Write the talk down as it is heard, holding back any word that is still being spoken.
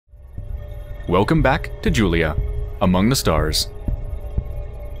Welcome back to J.U.L.I.A, Among the Stars.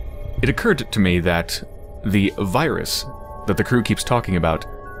 It occurred to me that the virus that the crew keeps talking about,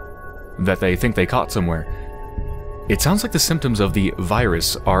 that they think they caught somewhere, it sounds like the symptoms of the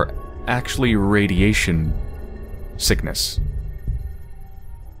virus are actually radiation sickness.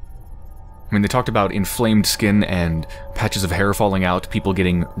 I mean, they talked about inflamed skin and patches of hair falling out, people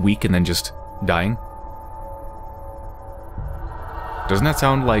getting weak and then just dying. Doesn't that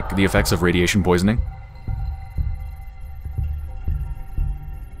sound like the effects of radiation poisoning?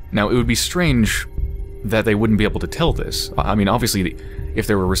 Now, it would be strange that they wouldn't be able to tell this. I mean, obviously, if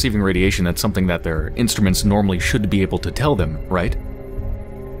they were receiving radiation, that's something that their instruments normally should be able to tell them, right?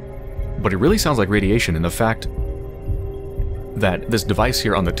 But it really sounds like radiation, and the fact that this device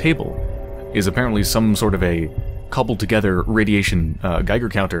here on the table is apparently some sort of a cobbled-together radiation Geiger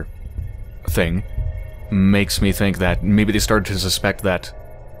counter thing makes me think that maybe they started to suspect that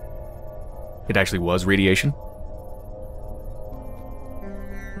it actually was radiation.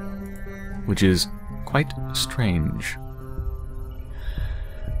 Which is quite strange.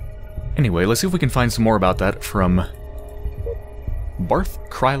 Anyway, let's see if we can find some more about that from Barth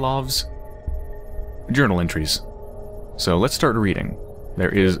Krylov's journal entries. So let's start reading.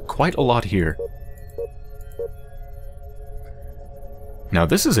 There is quite a lot here. Now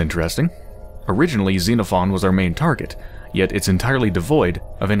this is interesting. Originally, Xenophon was our main target, yet it's entirely devoid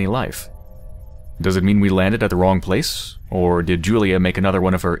of any life. Does it mean we landed at the wrong place? Or did J.U.L.I.A make another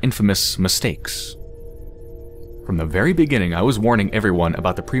one of her infamous mistakes? From the very beginning, I was warning everyone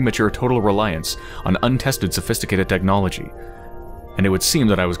about the premature total reliance on untested sophisticated technology, and it would seem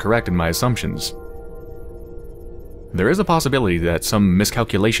that I was correct in my assumptions. There is a possibility that some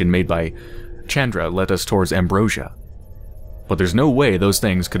miscalculation made by Chandra led us towards Ambrosia, but there's no way those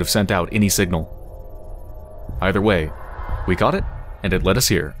things could have sent out any signal. Either way, we caught it, and it led us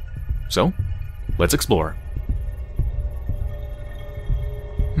here. So, let's explore.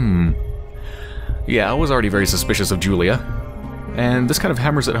 Yeah, I was already very suspicious of J.U.L.I.A, and this kind of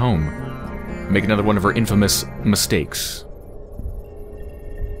hammers it home. Make another one of her infamous mistakes.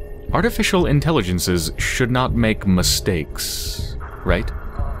 Artificial intelligences should not make mistakes, right?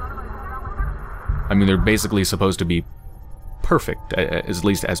 I mean, they're basically supposed to be perfect, at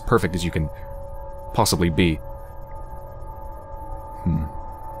least as perfect as you can possibly be.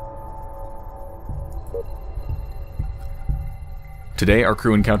 Today, our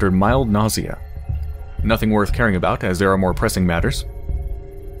crew encountered mild nausea. Nothing worth caring about, as there are more pressing matters.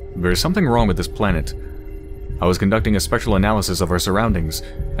 There's something wrong with this planet. I was conducting a spectral analysis of our surroundings,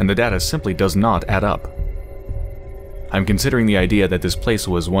 and the data simply does not add up. I'm considering the idea that this place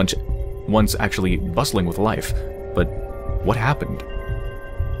was once actually bustling with life, but what happened?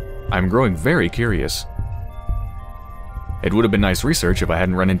 I'm growing very curious. It would have been nice research if I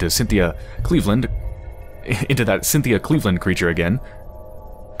hadn't run into that Cynthia Cleveland creature again.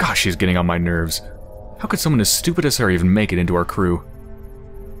 Gosh, she's getting on my nerves. How could someone as stupid as her even make it into our crew?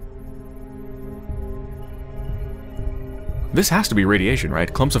 This has to be radiation,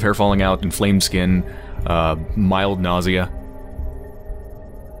 right? Clumps of hair falling out, inflamed skin, mild nausea.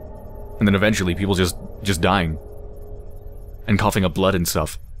 And then eventually people just dying. And coughing up blood and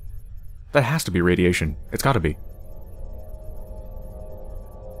stuff. That has to be radiation. It's gotta be.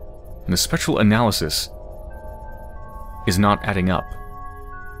 And the spectral analysis is not adding up.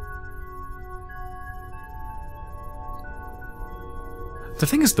 The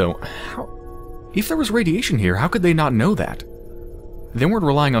thing is, though, if there was radiation here, how could they not know that? They weren't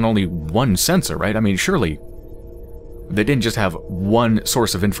relying on only one sensor, right? I mean, surely they didn't just have one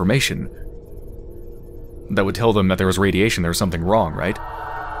source of information that would tell them that there was radiation, there was something wrong, right?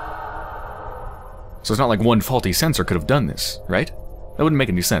 So it's not like one faulty sensor could have done this, right? That wouldn't make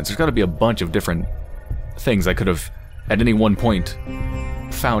any sense. There's got to be a bunch of different things that could have, at any one point,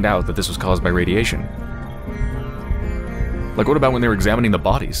 found out that this was caused by radiation. Like, what about when they were examining the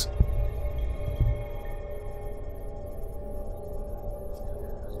bodies?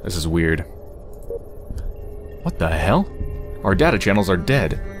 This is weird. What the hell? Our data channels are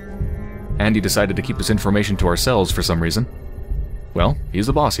dead. Andy decided to keep this information to ourselves for some reason. Well, he's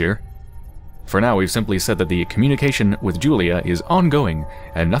the boss here. For now, we've simply said that the communication with J.U.L.I.A is ongoing,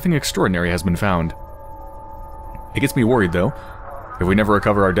 and nothing extraordinary has been found. It gets me worried, though. If we never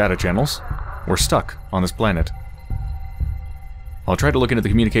recover our data channels, we're stuck on this planet. I'll try to look into the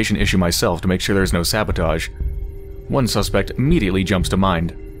communication issue myself to make sure there's no sabotage. One suspect immediately jumps to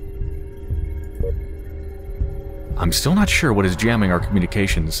mind. I'm still not sure what is jamming our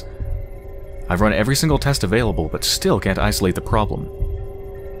communications. I've run every single test available, but still can't isolate the problem.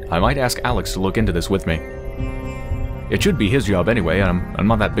 I might ask Alex to look into this with me. It should be his job anyway, and I'm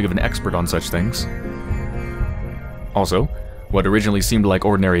not that big of an expert on such things. Also, what originally seemed like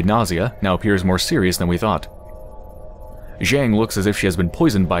ordinary nausea now appears more serious than we thought. Zhang looks as if she has been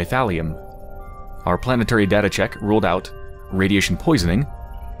poisoned by thallium. Our planetary data check ruled out radiation poisoning,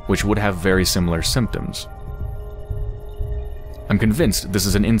 which would have very similar symptoms. I'm convinced this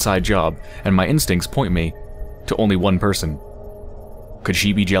is an inside job, and my instincts point me to only one person. Could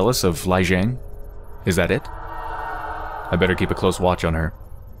she be jealous of Li Zhang? Is that it? I better keep a close watch on her.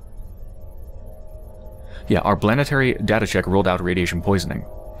 Yeah, our planetary data check ruled out radiation poisoning,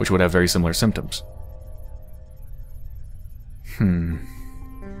 which would have very similar symptoms.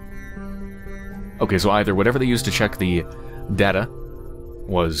 Okay, so either whatever they used to check the data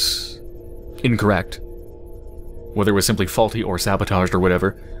was incorrect, whether it was simply faulty or sabotaged or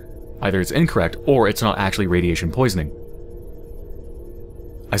whatever, either it's incorrect or it's not actually radiation poisoning.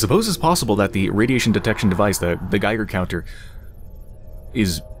 I suppose it's possible that the radiation detection device, the Geiger counter,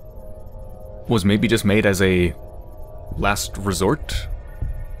 was maybe just made as a last resort?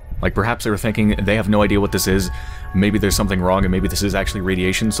 Like perhaps they were thinking they have no idea what this is, maybe there's something wrong and maybe this is actually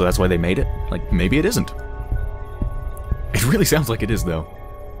radiation, so that's why they made it? Like, maybe it isn't. It really sounds like it is, though.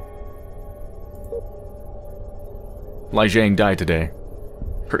 Li Zhang died today.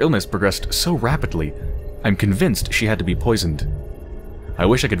 Her illness progressed so rapidly, I'm convinced she had to be poisoned. I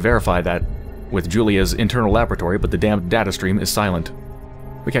wish I could verify that with J.U.L.I.A's internal laboratory, but the damned data stream is silent.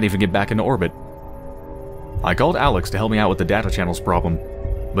 We can't even get back into orbit. I called Alex to help me out with the data channels problem,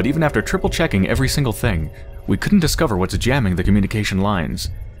 but even after triple checking every single thing, we couldn't discover what's jamming the communication lines.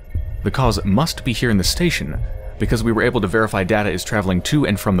 The cause must be here in the station, because we were able to verify data is traveling to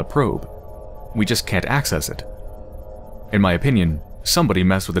and from the probe. We just can't access it. In my opinion, somebody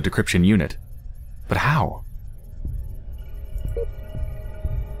messed with the decryption unit. But how?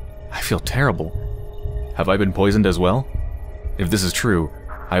 I feel terrible. Have I been poisoned as well? If this is true,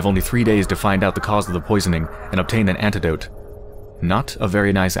 I have only 3 days to find out the cause of the poisoning and obtain an antidote. Not a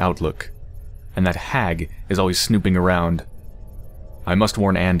very nice outlook. And that hag is always snooping around. I must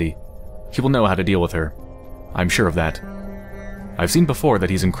warn Andy. He will know how to deal with her. I'm sure of that. I've seen before that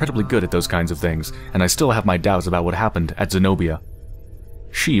he's incredibly good at those kinds of things, and I still have my doubts about what happened at Zenobia.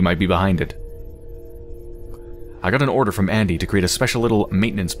 She might be behind it. I got an order from Andy to create a special little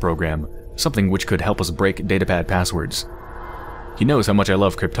maintenance program, something which could help us break datapad passwords. He knows how much I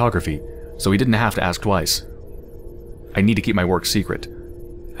love cryptography, so he didn't have to ask twice. I need to keep my work secret.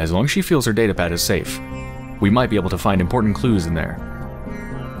 As long as she feels her datapad is safe, we might be able to find important clues in there.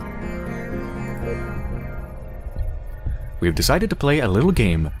 We have decided to play a little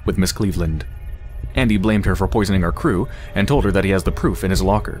game with Miss Cleveland. Andy blamed her for poisoning our crew and told her that he has the proof in his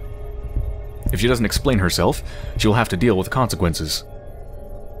locker. If she doesn't explain herself, she will have to deal with consequences.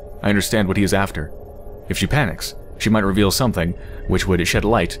 I understand what he is after. If she panics, she might reveal something which would shed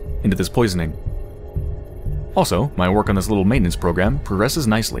light into this poisoning. Also, my work on this little maintenance program progresses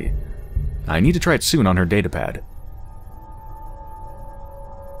nicely. I need to try it soon on her datapad.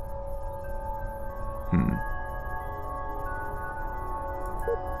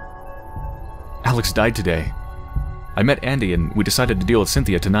 Alex died today. I met Andy and we decided to deal with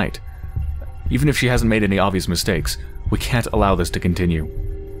Cynthia tonight. Even if she hasn't made any obvious mistakes, we can't allow this to continue.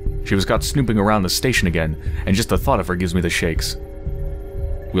 She was caught snooping around the station again, and just the thought of her gives me the shakes.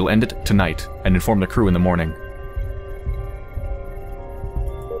 We'll end it tonight and inform the crew in the morning.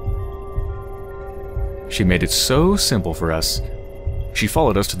 She made it so simple for us. She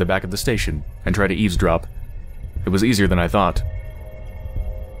followed us to the back of the station and tried to eavesdrop. It was easier than I thought.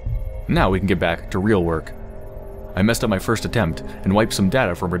 Now we can get back to real work. I messed up my first attempt and wiped some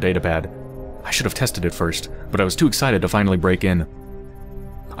data from her datapad. I should have tested it first, but I was too excited to finally break in.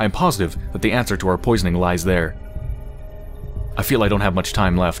 I am positive that the answer to our poisoning lies there. I feel I don't have much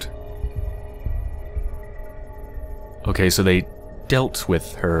time left. Okay, so they dealt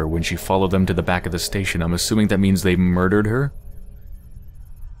with her when she followed them to the back of the station. I'm assuming that means they murdered her?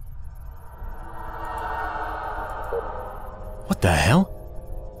 What the hell?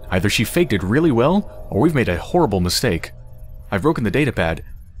 Either she faked it really well, or we've made a horrible mistake. I've broken the datapad,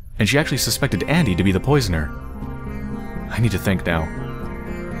 and she actually suspected Andy to be the poisoner. I need to think now.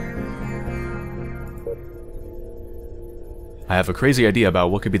 I have a crazy idea about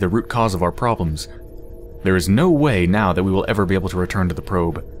what could be the root cause of our problems. There is no way now that we will ever be able to return to the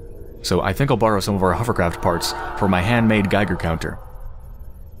probe, so I think I'll borrow some of our hovercraft parts for my handmade Geiger counter.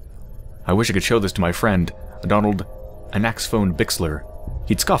 I wish I could show this to my friend, Donald Anaxphone Bixler.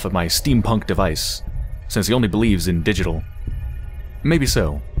 He'd scoff at my steampunk device, since he only believes in digital. Maybe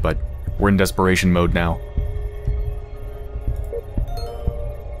so, but we're in desperation mode now.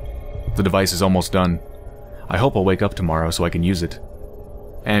 The device is almost done. I hope I'll wake up tomorrow so I can use it.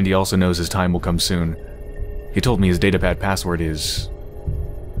 And he also knows his time will come soon. He told me his datapad password is...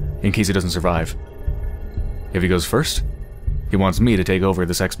 in case he doesn't survive. If he goes first, he wants me to take over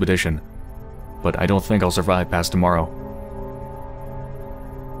this expedition. But I don't think I'll survive past tomorrow.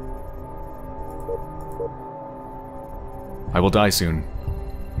 I will die soon.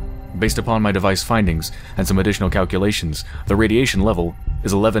 Based upon my device findings and some additional calculations, the radiation level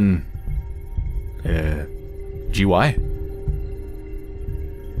is 11... GY?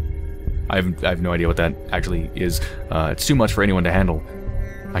 I have no idea what that actually is. It's too much for anyone to handle.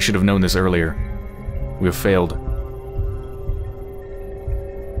 I should have known this earlier. We have failed.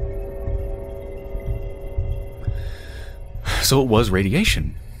 So it was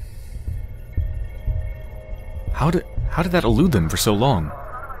radiation. How did that elude them for so long?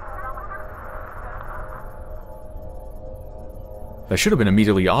 That should have been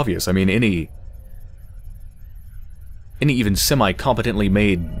immediately obvious. I mean, any even semi-competently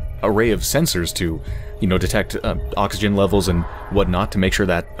made array of sensors to, you know, detect oxygen levels and whatnot to make sure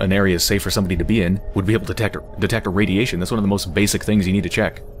that an area is safe for somebody to be in would be able to detect a radiation. That's one of the most basic things you need to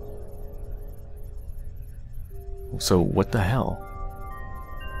check. So what the hell?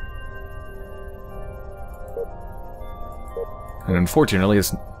 And unfortunately,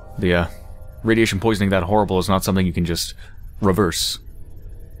 the radiation poisoning that horrible is not something you can just reverse.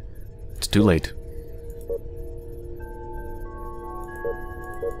 It's too late.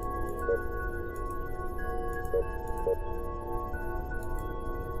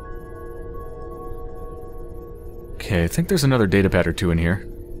 Okay, I think there's another datapad or two in here.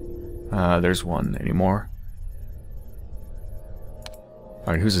 There's one. Any more?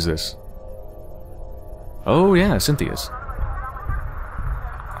 Alright, whose is this? Oh yeah, Cynthia's.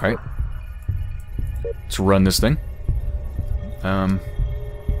 Alright. Let's run this thing.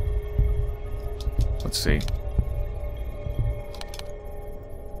 Let's see.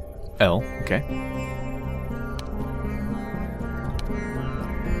 L, okay.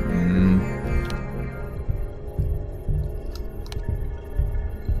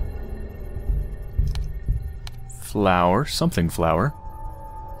 Flower, something flower.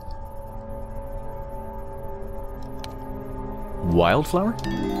 Wildflower?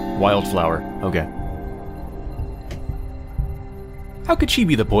 Wildflower, okay. How could she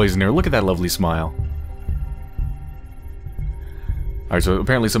be the poisoner? Look at that lovely smile. Alright, so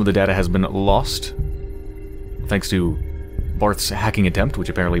apparently some of the data has been lost, thanks to Barth's hacking attempt, which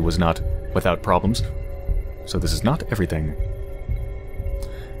apparently was not without problems. So this is not everything.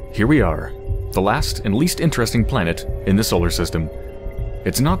 Here we are, the last and least interesting planet in the solar system.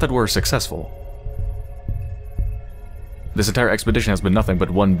 It's not that we're successful. This entire expedition has been nothing but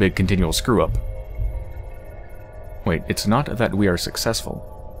one big continual screw-up. Wait, it's not that we are successful.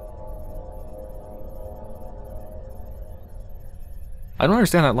 I don't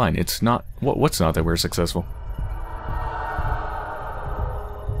understand that line. It's not... What's not that we're successful?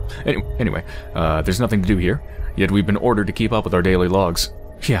 Anyway, there's nothing to do here, yet we've been ordered to keep up with our daily logs.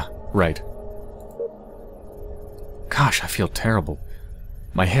 Yeah, right. Gosh, I feel terrible.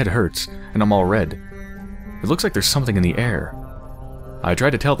 My head hurts, and I'm all red. It looks like there's something in the air. I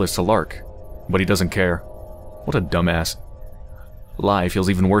tried to tell this to Lark, but he doesn't care. What a dumbass. Lie feels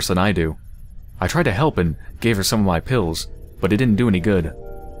even worse than I do. I tried to help and gave her some of my pills, but it didn't do any good.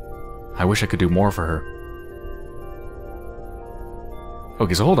 I wish I could do more for her.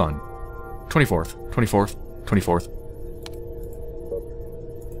 Okay, so hold on. 24th, 24th, 24th.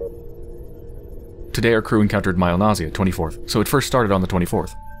 Today our crew encountered mild nausea, 24th. So it first started on the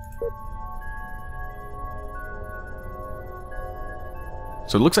 24th.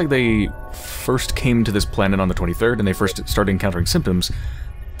 So it looks like they first came to this planet on the 23rd, and they first started encountering symptoms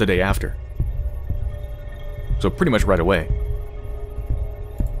the day after. So pretty much right away.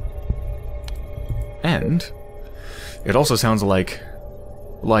 And it also sounds like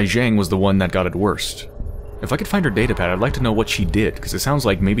Li Zhang was the one that got it worst. If I could find her datapad, I'd like to know what she did, because it sounds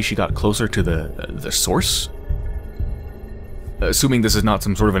like maybe she got closer to the source? Assuming this is not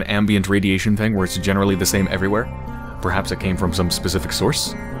some sort of an ambient radiation thing where it's generally the same everywhere. Perhaps it came from some specific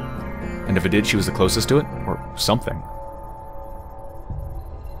source? And if it did, she was the closest to it? Or something.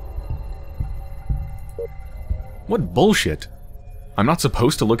 What bullshit? I'm not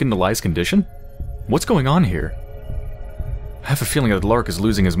supposed to look into Li's condition? What's going on here? I have a feeling that Lark is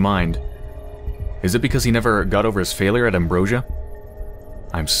losing his mind. Is it because he never got over his failure at Ambrosia?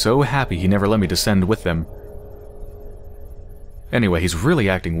 I'm so happy he never let me descend with them. Anyway, he's really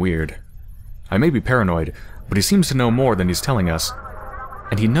acting weird. I may be paranoid, but he seems to know more than he's telling us.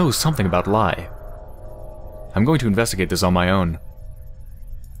 And he knows something about Li. I'm going to investigate this on my own.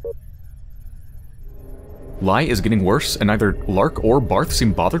 Lie is getting worse, and neither Lark or Barth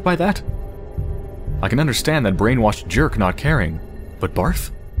seem bothered by that? I can understand that brainwashed jerk not caring, but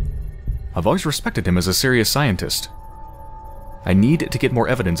Barth? I've always respected him as a serious scientist. I need to get more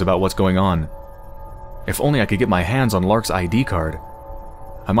evidence about what's going on. If only I could get my hands on Lark's ID card.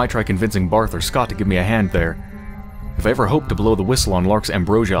 I might try convincing Barth or Scott to give me a hand there. If I ever hope to blow the whistle on Lark's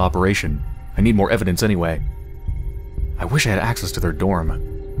Ambrosia operation, I need more evidence anyway. I wish I had access to their dorm.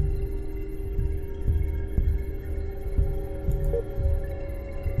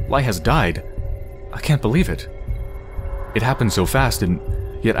 J.U.L.I.A has died. I can't believe it. It happened so fast, and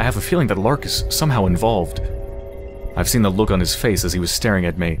yet I have a feeling that Lark is somehow involved. I've seen the look on his face as he was staring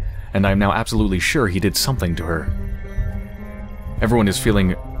at me, and I am now absolutely sure he did something to her. Everyone is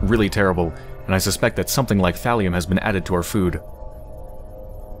feeling really terrible, and I suspect that something like thallium has been added to our food.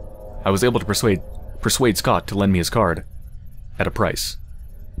 I was able to persuade Scott to lend me his card. At a price.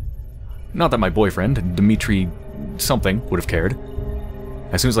 Not that my boyfriend, Dimitri something, would have cared.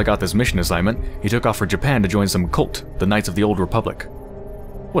 As soon as I got this mission assignment, he took off for Japan to join some cult, the Knights of the Old Republic.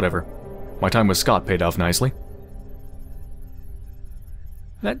 Whatever. My time with Scott paid off nicely.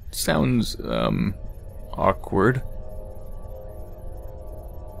 That sounds, awkward.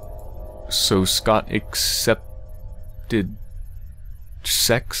 So Scott accepted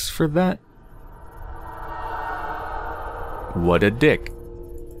sex for that? What a dick.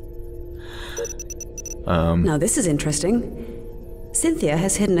 Now this is interesting. Cynthia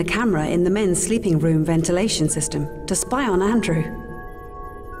has hidden a camera in the men's sleeping room ventilation system to spy on Andrew.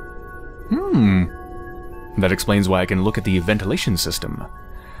 That explains why I can look at the ventilation system.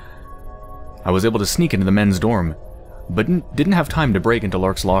 I was able to sneak into the men's dorm, but didn't have time to break into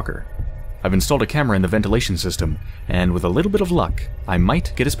Lark's locker. I've installed a camera in the ventilation system, and with a little bit of luck, I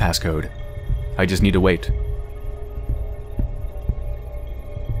might get his passcode. I just need to wait.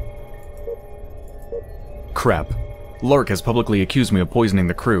 Crap. Lark has publicly accused me of poisoning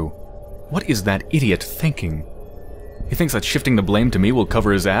the crew. What is that idiot thinking? He thinks that shifting the blame to me will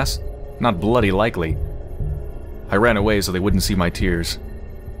cover his ass? Not bloody likely. I ran away so they wouldn't see my tears.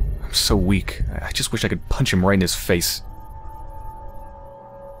 I'm so weak. I just wish I could punch him right in his face.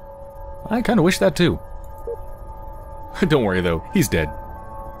 I kinda wish that too. Don't worry though, he's dead.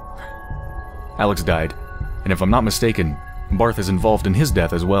 Alex died, and if I'm not mistaken, Barth is involved in his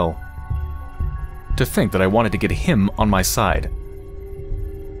death as well. To think that I wanted to get him on my side.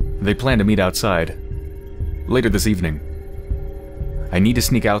 They plan to meet outside. Later this evening. I need to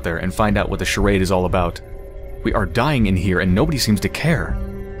sneak out there and find out what the charade is all about. We are dying in here and nobody seems to care.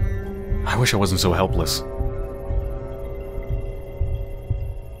 I wish I wasn't so helpless.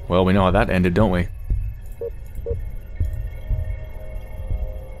 Well, we know how that ended, don't we?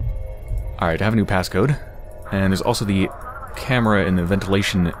 Alright, I have a new passcode. And there's also the camera in the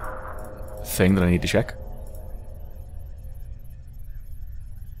ventilation thing that I need to check.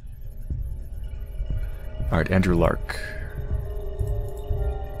 Alright, Andrew Lark.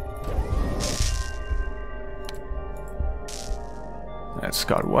 That's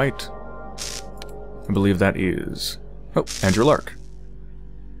Scott White. I believe that is... oh, Andrew Lark.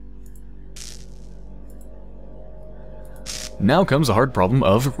 Now comes the hard problem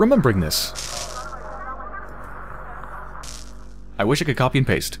of remembering this. I wish I could copy and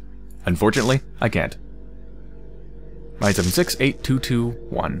paste. Unfortunately, I can't.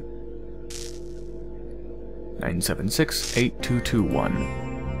 976-8221.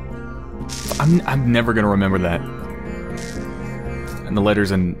 976-8221. I'm never gonna remember that. And the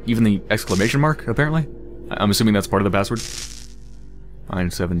letters and even the exclamation mark, apparently? I'm assuming that's part of the password.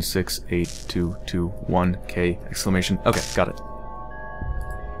 976-8221K exclamation. Okay, got it.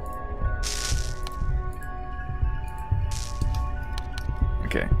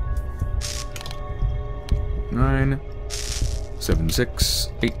 Okay.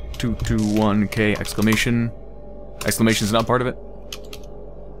 976-8221K exclamation. Exclamation's not part of it?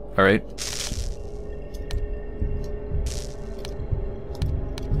 Alright.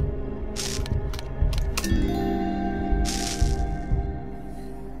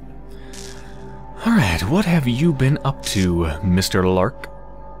 Alright, what have you been up to, Mr. Lark?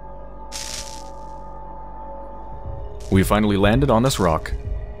 We finally landed on this rock.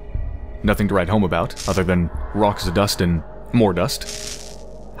 Nothing to write home about, other than rocks, dust, and more dust.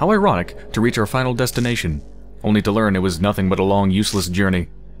 How ironic to reach our final destination, only to learn it was nothing but a long, useless journey.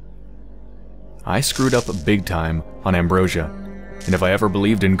 I screwed up big time on Ambrosia, and if I ever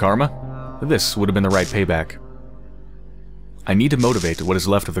believed in karma, this would have been the right payback. I need to motivate what is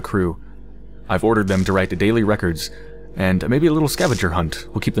left of the crew. I've ordered them to write daily records, and maybe a little scavenger hunt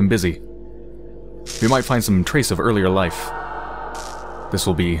will keep them busy. We might find some trace of earlier life. This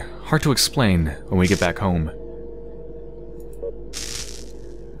will be Hard to explain when we get back home.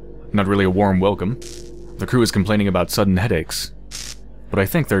 Not really a warm welcome. The crew is complaining about sudden headaches, but I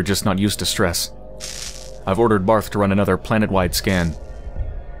think they're just not used to stress. I've ordered Barth to run another planet-wide scan.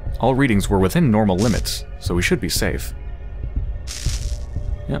 All readings were within normal limits, so we should be safe.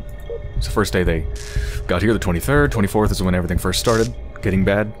 Yep. It's the first day they got here, the 23rd. 24th is when everything first started getting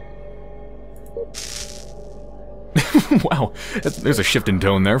bad. Wow, there's a shift in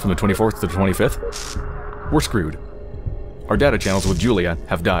tone there from the 24th to the 25th. We're screwed. Our data channels with J.U.L.I.A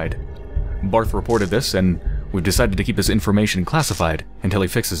have died. Barth reported this, and we've decided to keep this information classified until he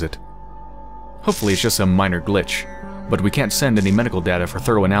fixes it. Hopefully it's just some minor glitch, but we can't send any medical data for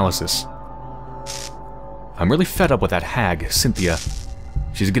thorough analysis. I'm really fed up with that hag, Cynthia.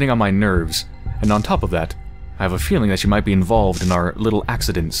 She's getting on my nerves, and on top of that, I have a feeling that she might be involved in our little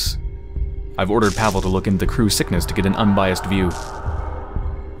accidents. I've ordered Pavel to look into the crew sickness to get an unbiased view.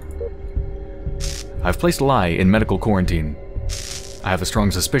 I've placed J.U.L.I.A in medical quarantine. I have a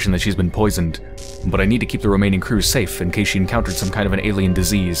strong suspicion that she's been poisoned, but I need to keep the remaining crew safe in case she encountered some kind of an alien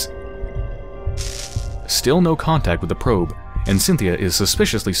disease. Still no contact with the probe, and Cynthia is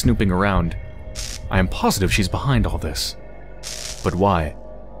suspiciously snooping around. I am positive she's behind all this. But why?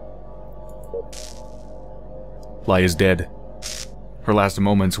 J.U.L.I.A is dead. Her last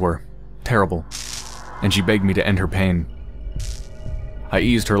moments were terrible, and she begged me to end her pain. I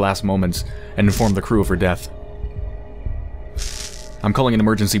eased her last moments and informed the crew of her death. I'm calling an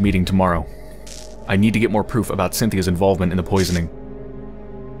emergency meeting tomorrow. I need to get more proof about Cynthia's involvement in the poisoning.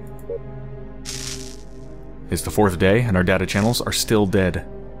 It's the 4th day, and our data channels are still dead.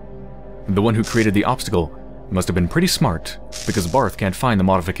 The one who created the obstacle must have been pretty smart, because Barth can't find the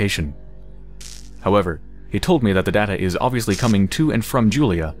modification. However, he told me that the data is obviously coming to and from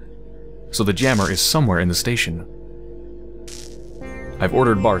J.U.L.I.A, so the jammer is somewhere in the station. I've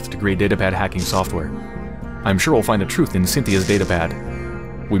ordered Barth to create datapad hacking software. I'm sure we'll find the truth in Cynthia's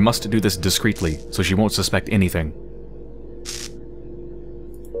datapad. We must do this discreetly, so she won't suspect anything.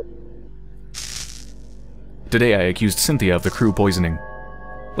 Today I accused Cynthia of the crew poisoning.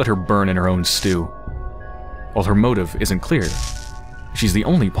 Let her burn in her own stew. While her motive isn't clear, she's the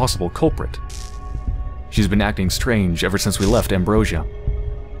only possible culprit. She's been acting strange ever since we left Ambrosia.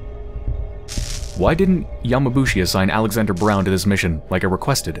 Why didn't Yamabushi assign Alexander Brown to this mission like I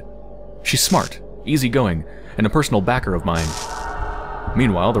requested? She's smart, easygoing, and a personal backer of mine.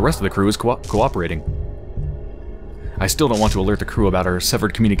 Meanwhile, the rest of the crew is cooperating. I still don't want to alert the crew about our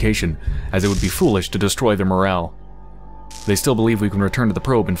severed communication, as it would be foolish to destroy their morale. They still believe we can return to the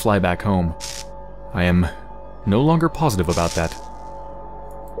probe and fly back home. I am no longer positive about that.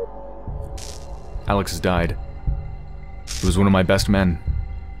 Alex has died. He was one of my best men.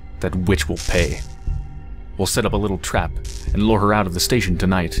 That witch will pay. We'll set up a little trap and lure her out of the station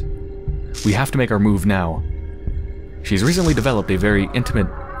tonight. We have to make our move now. She's recently developed a very intimate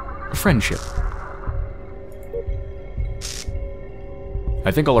friendship. I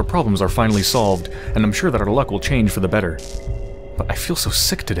think all our problems are finally solved, and I'm sure that our luck will change for the better. But I feel so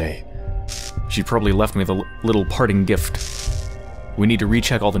sick today. She probably left me the little parting gift. We need to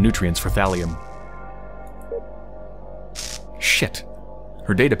recheck all the nutrients for thallium. Shit.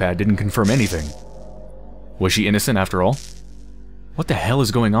 Her datapad didn't confirm anything. Was she innocent after all? What the hell is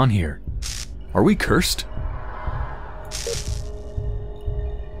going on here? Are we cursed?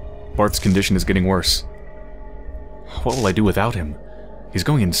 Barth's condition is getting worse. What will I do without him? He's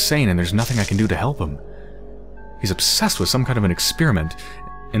going insane and there's nothing I can do to help him. He's obsessed with some kind of an experiment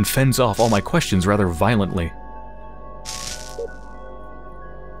and fends off all my questions rather violently.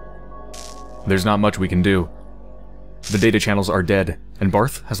 There's not much we can do. The data channels are dead, and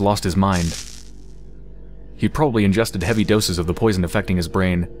Barth has lost his mind. He probably ingested heavy doses of the poison affecting his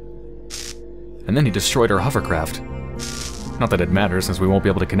brain. And then he destroyed our hovercraft. Not that it matters, since we won't be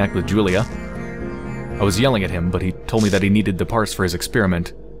able to connect with J.U.L.I.A. I was yelling at him, but he told me that he needed the parts for his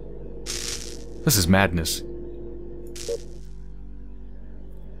experiment. This is madness.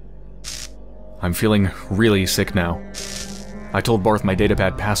 I'm feeling really sick now. I told Barth my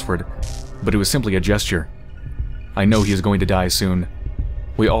datapad password, but it was simply a gesture. I know he is going to die soon.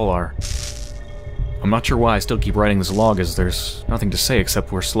 We all are. I'm not sure why I still keep writing this log, as there's nothing to say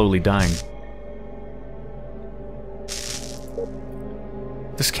except we're slowly dying.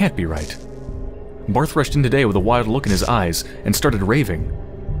 This can't be right. Barth rushed in today with a wild look in his eyes and started raving.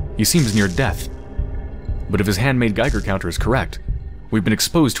 He seems near death. But if his handmade Geiger counter is correct, we've been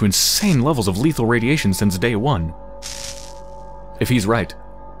exposed to insane levels of lethal radiation since day one. If he's right,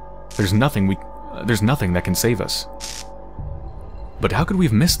 there's nothing that can save us. But how could we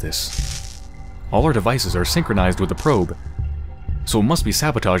have missed this? All our devices are synchronized with the probe, so it must be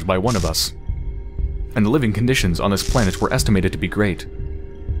sabotaged by one of us. And the living conditions on this planet were estimated to be great.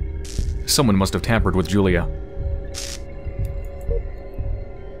 Someone must have tampered with J.U.L.I.A.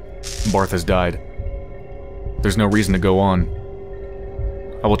 Barth has died. There's no reason to go on.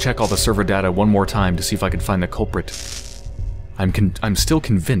 I will check all the server data one more time to see if I can find the culprit. I'm still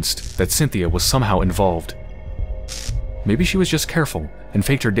convinced that Cynthia was somehow involved. Maybe she was just careful and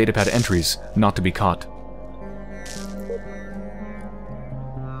faked her datapad entries not to be caught.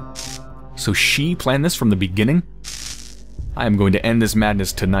 So she planned this from the beginning? I am going to end this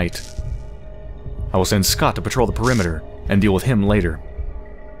madness tonight. I will send Scott to patrol the perimeter and deal with him later.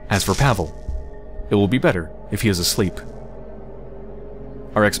 As for Pavel, it will be better if he is asleep.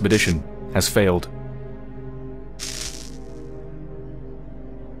 Our expedition has failed.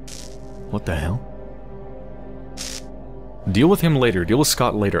 What the hell? Deal with him later. Deal with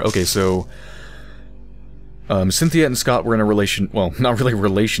Scott later. Okay, so... Cynthia and Scott were in a well, not really a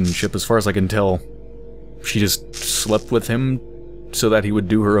relationship as far as I can tell. She just slept with him so that he would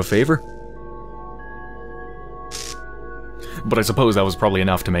do her a favor? But I suppose that was probably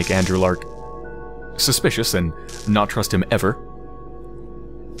enough to make Andrew Lark suspicious and not trust him ever,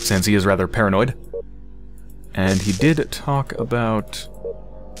 since he is rather paranoid. And he did talk about...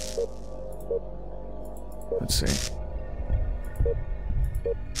 Let's see.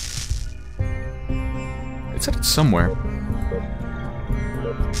 It said it somewhere.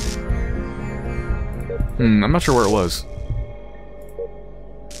 I'm not sure where it was.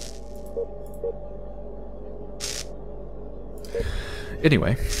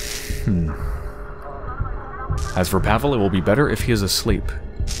 Anyway. As for Pavel, it will be better if he is asleep.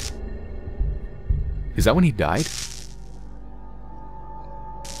 Is that when he died?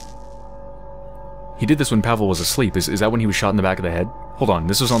 He did this when Pavel was asleep. Is that when he was shot in the back of the head? Hold on,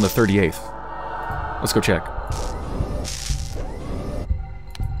 this was on the 38th. Let's go check.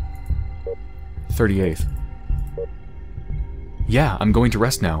 38th. Yeah, I'm going to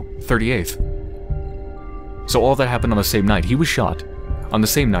rest now. 38th. So all that happened on the same night. He was shot on the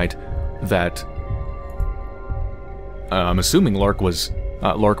same night that... I'm assuming Lark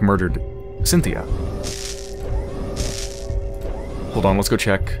murdered Cynthia. Hold on, let's go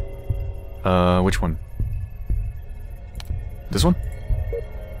check. Which one? This one?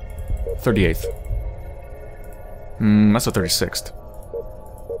 38th. That's the 36th.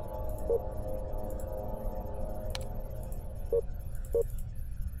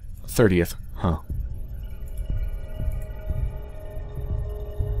 '30th, huh.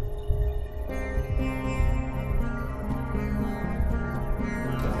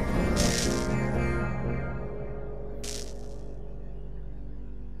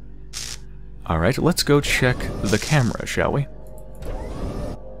 Alright, let's go check the camera, shall we?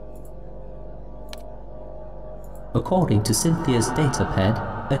 According to Cynthia's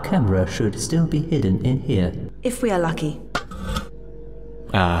datapad, a camera should still be hidden in here. If we are lucky.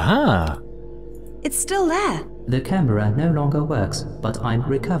 Aha! It's still there. The camera no longer works, but I'm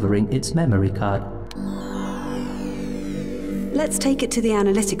recovering its memory card. Let's take it to the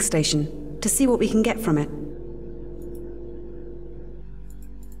analytics station to see what we can get from it.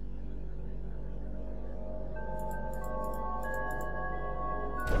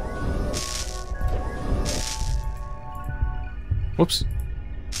 Whoops.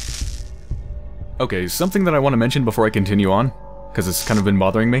 Okay, something that I want to mention before I continue on, because it's kind of been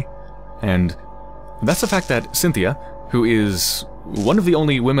bothering me, and that's the fact that Cynthia, who is one of the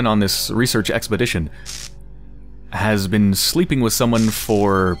only women on this research expedition, has been sleeping with someone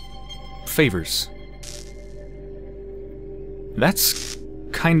for favors. That's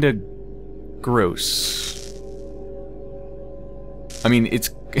kinda gross. I mean, it's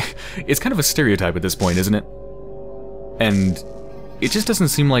kind of a stereotype at this point, isn't it? And it just doesn't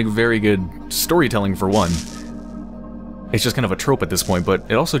seem like very good storytelling for one. It's just kind of a trope at this point, but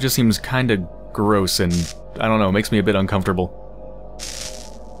it also just seems kind of gross and, I don't know, makes me a bit uncomfortable.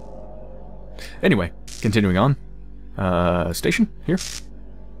 Anyway, continuing on. Station? Here?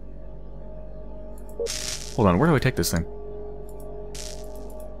 Hold on, where do I take this thing?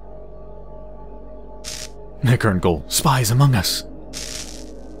 My current goal, spies among us.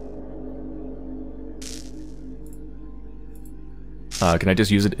 Can I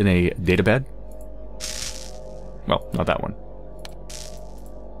just use it in a datapad? Well, not that one.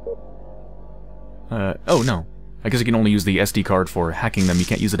 Oh no. I guess you can only use the SD card for hacking them, you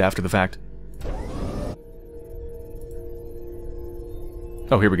can't use it after the fact.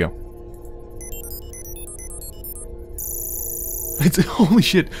 Oh, here we go. It's, holy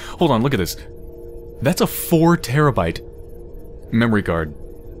shit. Hold on, look at this. That's a 4 terabyte memory card.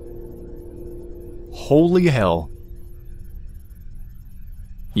 Holy hell.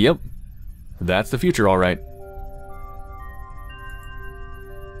 Yep. That's the future, alright.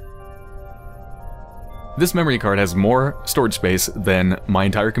 This memory card has more storage space than my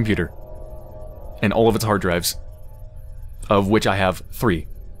entire computer. And all of its hard drives. Of which I have 3.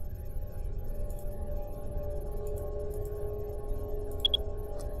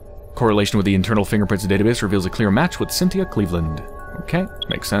 Correlation with the internal fingerprints database reveals a clear match with Cynthia Cleveland. Okay,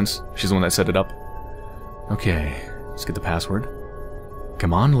 makes sense. She's the one that set it up. Okay, let's get the password.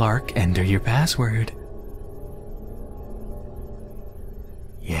 Come on, Lark, enter your password.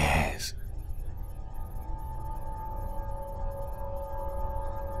 Yes.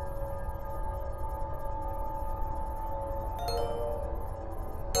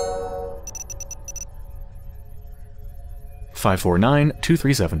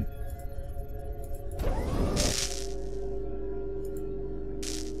 $549-237.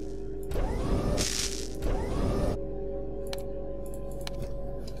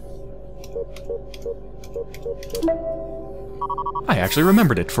 I actually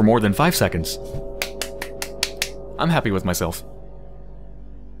remembered it for more than 5 seconds. I'm happy with myself.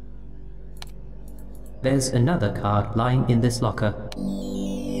 There's another card lying in this locker.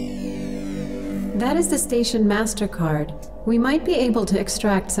 That is the station master card. We might be able to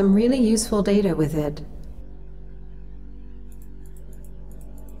extract some really useful data with it.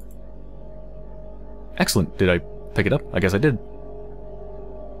 Excellent. Did I pick it up? I guess I did.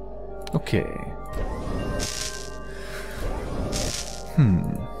 Okay.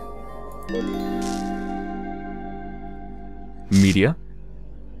 Media.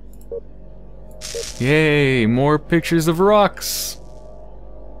 Yay, more pictures of rocks.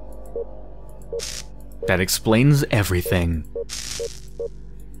 That explains everything.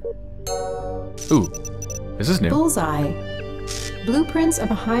 Ooh, is this new? Bullseye. Blueprints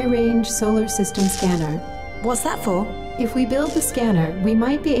of a high-range solar system scanner. What's that for? If we build the scanner, we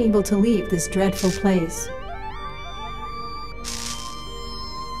might be able to leave this dreadful place.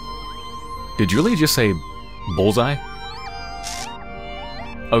 Did Julie just say bullseye?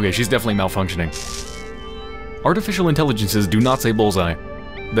 Okay, she's definitely malfunctioning. Artificial intelligences do not say bullseye.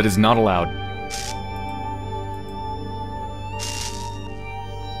 That is not allowed.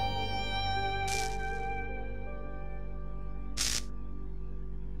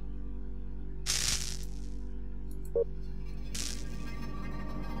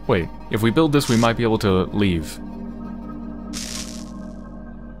 Wait, if we build this, we might be able to leave.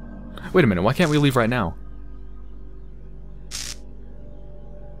 Wait a minute, why can't we leave right now?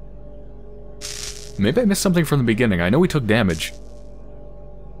 Maybe I missed something from the beginning. I know we took damage.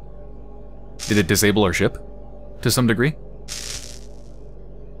 Did it disable our ship? To some degree?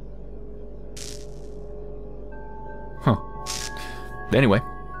 Huh. Anyway.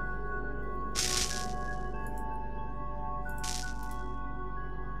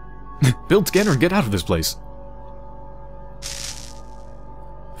 Build scanner and get out of this place.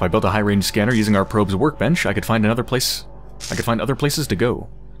 If I built a high-range scanner using our probe's workbench, I could find another place. I could find other places to go.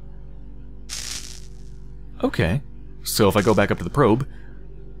 Okay. So if I go back up to the probe,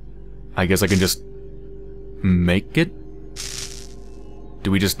 I guess I can just make it?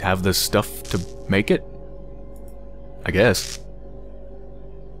 Do we just have the stuff to make it? I guess.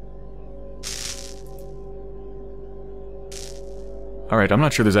 Alright, I'm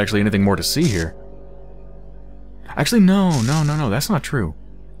not sure there's actually anything more to see here. Actually, no, that's not true.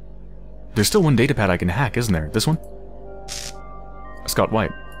 There's still one datapad I can hack, isn't there? This one? Scott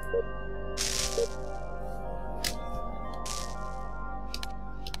White.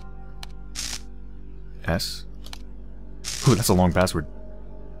 S. Ooh, that's a long password.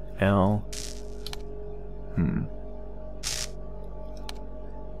 L.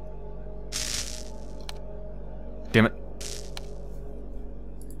 Damn it.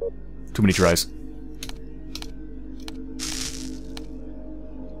 Too many tries.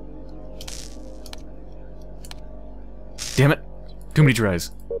 Damn it. Too many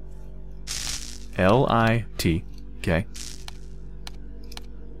tries. L-I-T. Okay.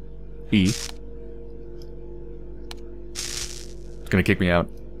 E. It's gonna kick me out.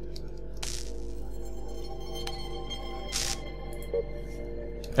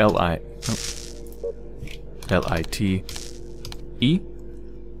 L-I... Oh. L-I-T... E?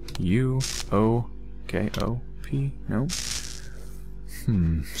 U-O-K-O-P? No?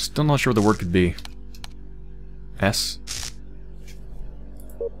 Still not sure what the word could be. S?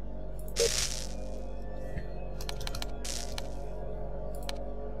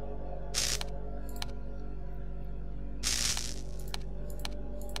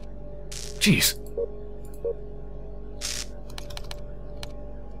 Jeez.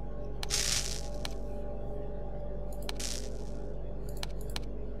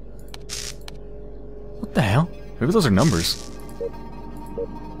 What the hell? Maybe those are numbers.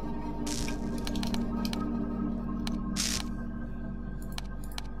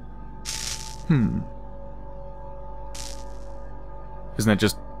 Isn't that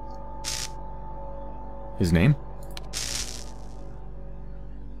just his name?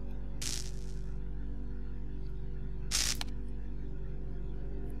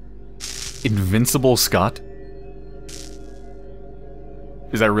 Invincible Scott?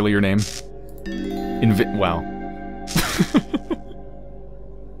 Is that really your name? Wow.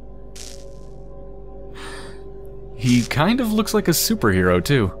 He kind of looks like a superhero,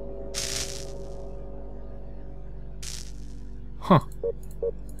 too. Huh.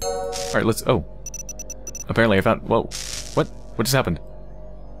 Alright, let's... Oh. Apparently I found... Whoa. What? What just happened?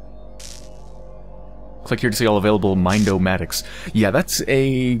 Click here to see all available Mind-O-Matics. Yeah, that's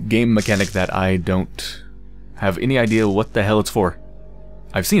a game mechanic that I don't have any idea what the hell it's for.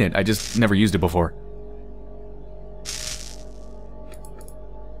 I've seen it, I just never used it before.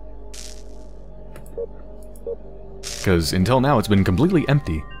 Because until now it's been completely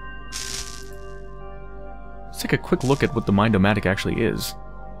empty. Let's take a quick look at what the Mind-O-Matic actually is.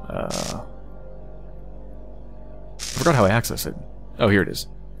 I forgot how I access it. Oh, here it is.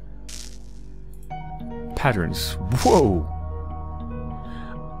 Patterns. Whoa!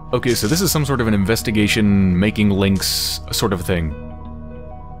 Okay, so this is some sort of an investigation, making links sort of thing.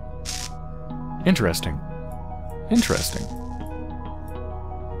 Interesting. Interesting.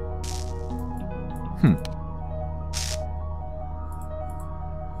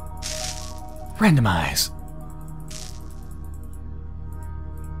 Randomize.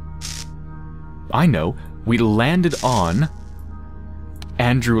 I know. We landed on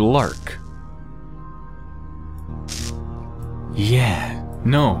Andrew Lark. Yeah.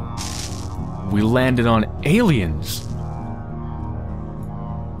 No. We landed on aliens.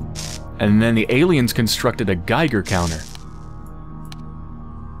 And then the aliens constructed a Geiger counter.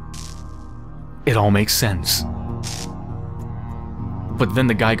 It all makes sense. But then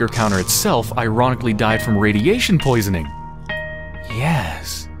the Geiger counter itself ironically died from radiation poisoning.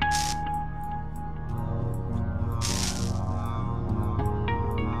 Yes.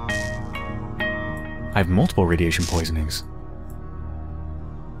 I have multiple radiation poisonings.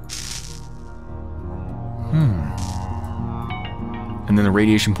 And then the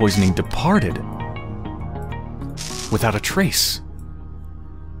radiation poisoning departed without a trace.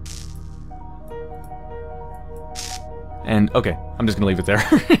 And, okay, I'm just gonna leave it there.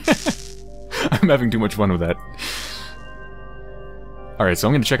 I'm having too much fun with that. Alright, so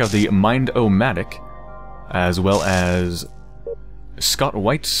I'm gonna check out the Mind-O-Matic, as well as Scott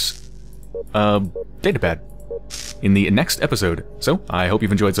White's datapad in the next episode. So, I hope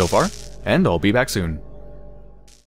you've enjoyed so far, and I'll be back soon.